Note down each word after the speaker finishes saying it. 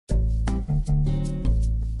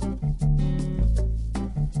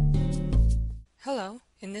Hello,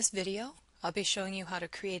 in this video I'll be showing you how to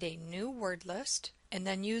create a new word list and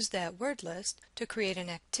then use that word list to create an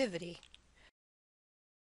activity.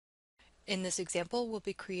 In this example we'll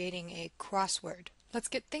be creating a crossword. Let's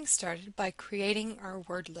get things started by creating our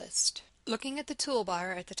word list. Looking at the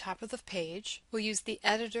toolbar at the top of the page, we'll use the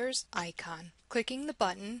editor's icon. Clicking the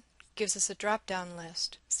button gives us a drop-down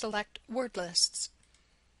list. Select Word Lists.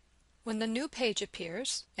 When the new page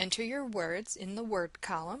appears, enter your words in the word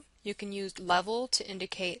column. You can use level to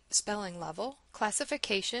indicate spelling level,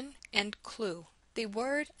 classification, and clue. The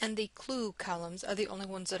word and the clue columns are the only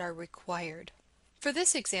ones that are required. For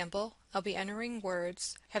this example, I'll be entering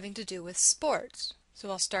words having to do with sports.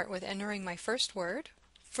 So I'll start with entering my first word.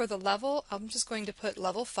 For the level, I'm just going to put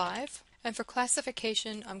level 5, and for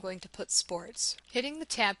classification, I'm going to put sports. Hitting the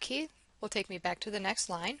tab key will take me back to the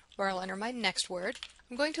next line, where I'll enter my next word.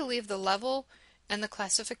 I'm going to leave the level and the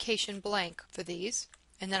classification blank for these,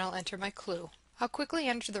 and then I'll enter my clue. I'll quickly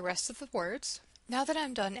enter the rest of the words. Now that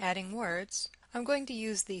I'm done adding words, I'm going to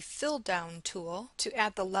use the fill down tool to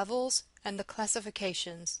add the levels and the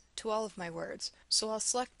classifications to all of my words. So I'll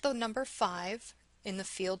select the number 5 in the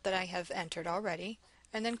field that I have entered already,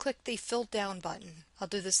 and then click the fill down button. I'll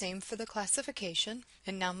do the same for the classification,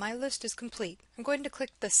 and now my list is complete. I'm going to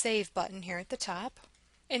click the save button here at the top,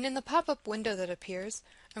 and in the pop-up window that appears,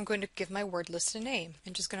 I'm going to give my word list a name.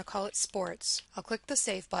 I'm just going to call it sports. I'll click the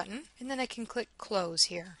save button, and then I can click close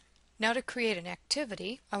here. Now to create an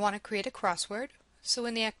activity, I want to create a crossword. So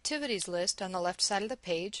in the activities list on the left side of the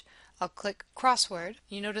page, I'll click crossword.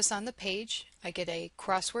 You notice on the page I get a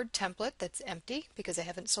crossword template that's empty because I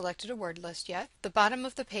haven't selected a word list yet. The bottom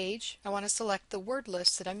of the page, I want to select the word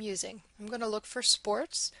list that I'm using. I'm going to look for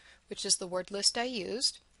sports, which is the word list I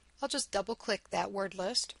used. I'll just double click that word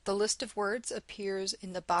list. The list of words appears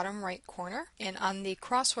in the bottom right corner, and on the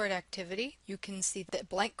crossword activity you can see the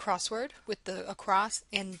blank crossword with the across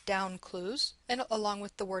and down clues, and along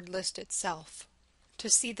with the word list itself. To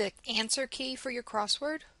see the answer key for your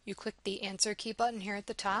crossword, you click the answer key button here at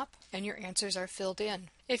the top and your answers are filled in.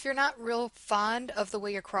 If you're not real fond of the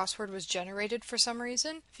way your crossword was generated for some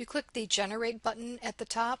reason, if you click the generate button at the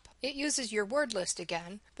top, it uses your word list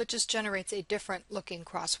again, but just generates a different looking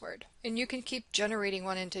crossword. And you can keep generating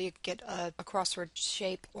one until you get a crossword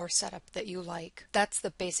shape or setup that you like. That's the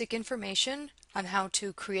basic information on how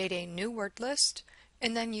to create a new word list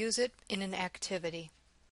and then use it in an activity.